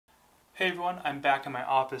Hey everyone, I'm back in my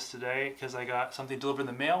office today because I got something delivered in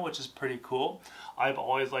the mail, which is pretty cool. I've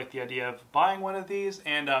always liked the idea of buying one of these,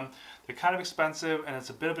 and they're kind of expensive and it's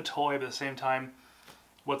a bit of a toy, but at the same time,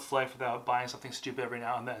 what's life without buying something stupid every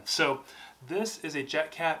now and then? So this is a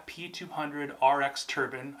JetCat P200-RX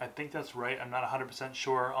turbine. I think that's right. I'm not 100%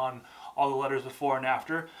 sure on all the letters before and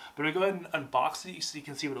after, but I'm going to go ahead and unbox it so you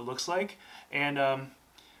can see what it looks like. And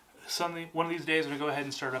one of these days I'm going to go ahead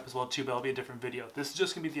and start it up as well too, but it'll be a different video. This is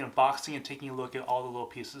just going to be the unboxing and taking a look at all the little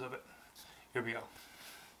pieces of it. Here we go.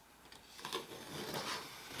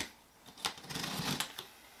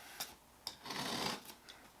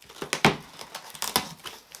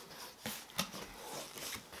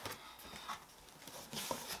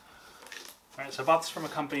 Alright, so I bought this from a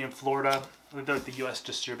company in Florida. I think they're like the US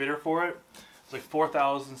distributor for it. It's like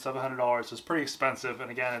 $4,700. It's pretty expensive,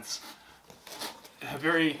 and again, it's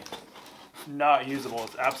very not usable.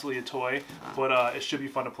 It's absolutely a toy, but it should be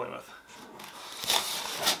fun to play with.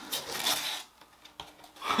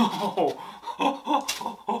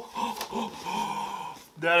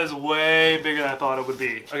 That is way bigger than I thought it would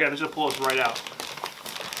be. Okay, I'm just gonna pull this right out.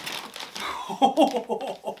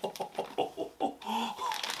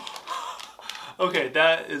 Okay,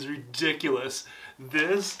 that is ridiculous.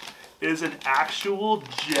 This is an actual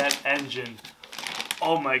jet engine.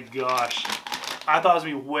 Oh my gosh. I thought it was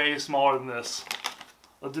going to be way smaller than this.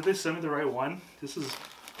 Oh, did they send me the right one? This is...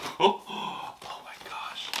 Oh my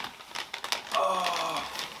gosh. Oh,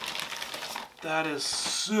 that is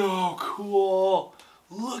so cool.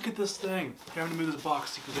 Look at this thing. I'm going to move this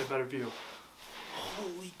box so you can get a better view.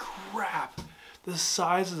 Holy crap. The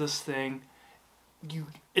size of this thing,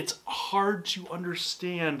 it's hard to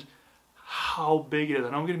understand how big it is.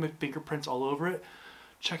 And I'm getting my fingerprints all over it.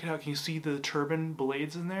 Check it out. Can you see the turbine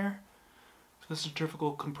blades in there? The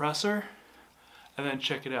centrifugal compressor, and then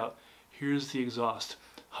check it out. Here's the exhaust.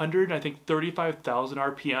 35,000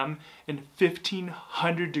 RPM and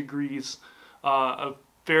 1,500 degrees of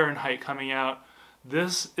Fahrenheit coming out.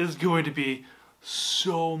 This is going to be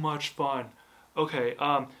so much fun. Okay,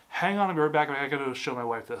 hang on, I'll be right back. I gotta show my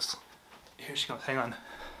wife this. Here she comes. Hang on,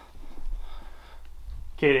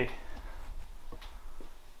 Katie.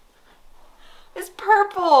 It's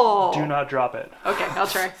purple. Do not drop it. Okay, I'll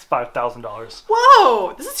try. It's $5,000.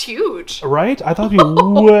 Whoa, this is huge. Right? I thought it'd be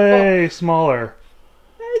way smaller.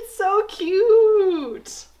 It's so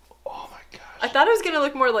cute. Oh my gosh. I thought it was gonna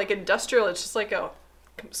look more like industrial. It's just like a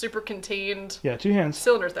super contained. Yeah, 2 hands.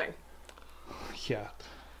 Cylinder thing. Yeah.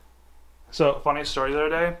 So, funny story the other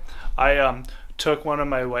day. I took one of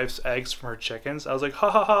my wife's eggs from her chickens. I was like, ha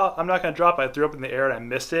ha ha, I'm not gonna drop it. I threw it up in the air and I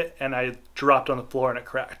missed it, and I dropped on the floor and it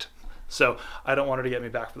cracked. So I don't want her to get me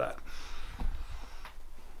back for that.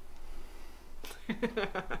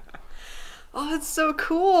 Oh, that's so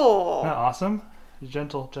cool. Isn't that awesome?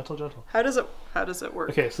 Gentle, gentle, gentle. How does it work?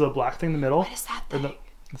 Okay, so the black thing in the middle. What is that thing?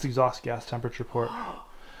 It's exhaust gas temperature port.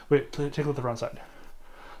 Wait, take a look at the front side.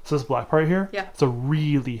 So this black part here, yeah, it's a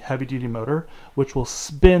really heavy duty motor, which will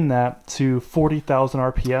spin that to 40,000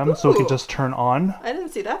 RPM. Ooh. So it can just turn on. I didn't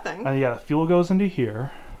see that thing. And yeah, the fuel goes into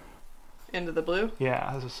here. Into the blue?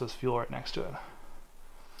 Yeah, this says fuel right next to it.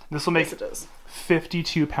 This will make yes, it does.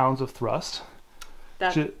 52 pounds of thrust.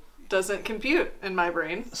 That doesn't compute in my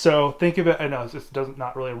brain. So think of it, I know it doesn't,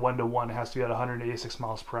 not really 1-to-1, it has to be at 186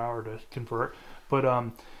 miles per hour to convert, but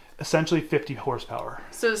essentially 50 horsepower.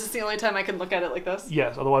 So is this the only time I can look at it like this?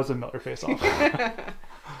 Yes, otherwise it'll melt your face off.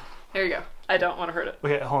 There you go. I don't want to hurt it.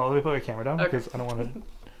 Okay, hold on, let me put my camera down because I don't want to...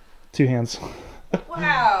 2 hands.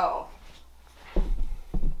 Wow.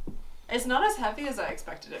 It's not as heavy as I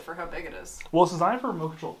expected it for how big it is. Well, it's designed for remote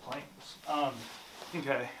control planes.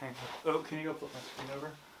 Okay. Oh, can you go flip my screen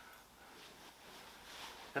over?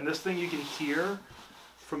 And this thing you can hear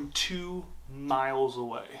from 2 miles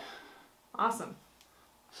away. Awesome.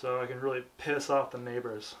 So I can really piss off the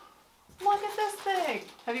neighbors. Look at this thing.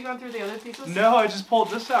 Have you gone through the other pieces? No, I just pulled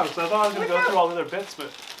this out because I thought I was going to go through all the other bits,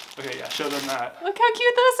 but... Okay, yeah, show them that. Look how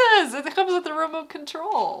cute this is! It comes with the remote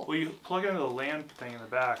control. Well, you plug into the LAN thing in the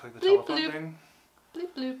back, like the bloop, telephone bloop. thing.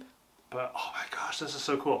 Bloop, bloop. But, oh my gosh, this is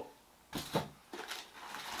so cool.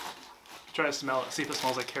 Try to smell it, see if it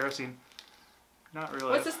smells like kerosene. Not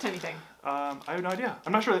really. What's this tiny thing? I have no idea.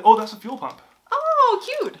 I'm not sure. Oh, that's a fuel pump.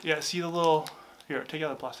 Oh, cute! Yeah, see the little... Here, take out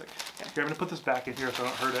the plastic. Here, I'm going to put this back in here so I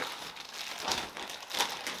don't hurt it.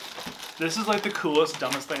 This is like the coolest,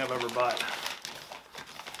 dumbest thing I've ever bought.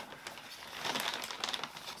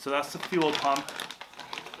 So that's the fuel pump.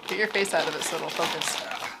 Get your face out of it so it'll focus.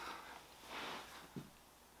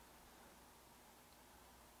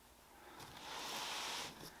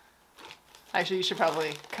 Actually, you should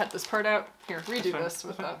probably cut this part out. Here, redo this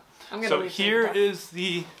with the... I'm gonna so here is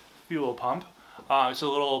the fuel pump. It's a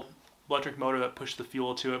little electric motor that pushes the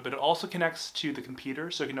fuel to it, but it also connects to the computer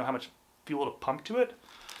so you can know how much fuel to pump to it.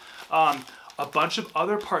 A bunch of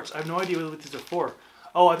other parts. I have no idea what these are for.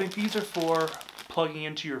 Oh, I think these are for plugging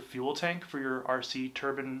into your fuel tank for your RC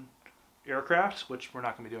turbine aircraft, which we're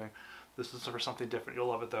not going to be doing. This is for something different. You'll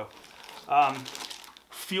love it though.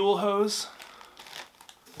 Fuel hose.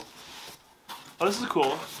 Oh, this is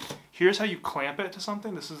cool. Here's how you clamp it to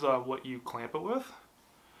something. This is what you clamp it with.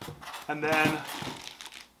 And then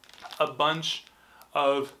a bunch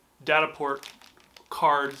of data port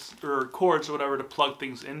cards or cords or whatever to plug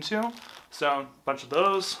things into. So a bunch of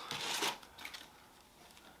those.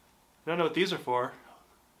 I don't know what these are for.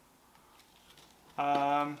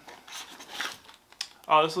 Oh,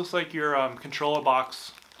 this looks like your controller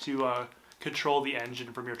box to control the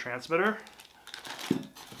engine from your transmitter.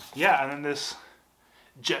 Yeah, and then this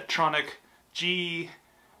Jetronic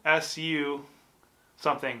GSU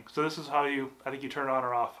something. So this is how I think you turn it on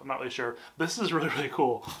or off. I'm not really sure. This is really, really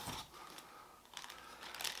cool.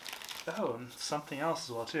 Oh, and something else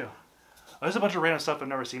as well too. There's a bunch of random stuff I've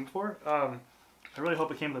never seen before. I really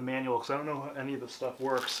hope it came with the manual because I don't know how any of this stuff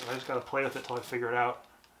works. I just got to play with it till I figure it out.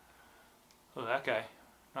 Oh, that guy.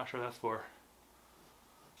 Not sure what that's for.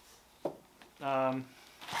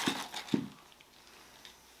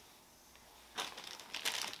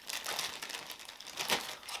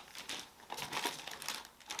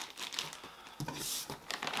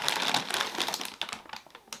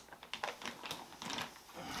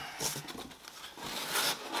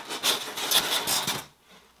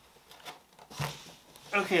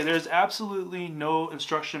 Okay, there's absolutely no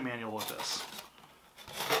instruction manual with this.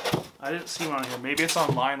 I didn't see one on here. Maybe it's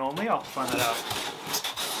online only. I'll find that out.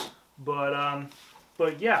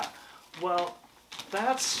 But yeah, well,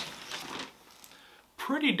 that's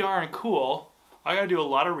pretty darn cool. I gotta do a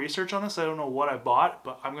lot of research on this. I don't know what I bought,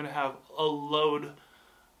 but I'm gonna have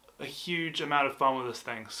a huge amount of fun with this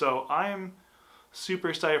thing. So I'm super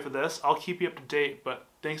excited for this. I'll keep you up to date, but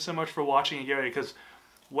thanks so much for watching and get ready, because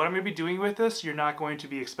what I'm going to be doing with this, you're not going to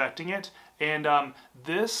be expecting it. And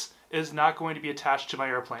this is not going to be attached to my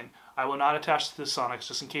airplane. I will not attach to the Sonics,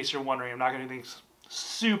 just in case you're wondering. I'm not going to do anything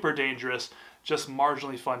super dangerous, just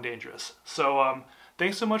marginally fun dangerous. So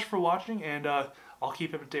thanks so much for watching, and I'll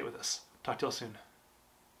keep up to date with this. Talk to you all soon.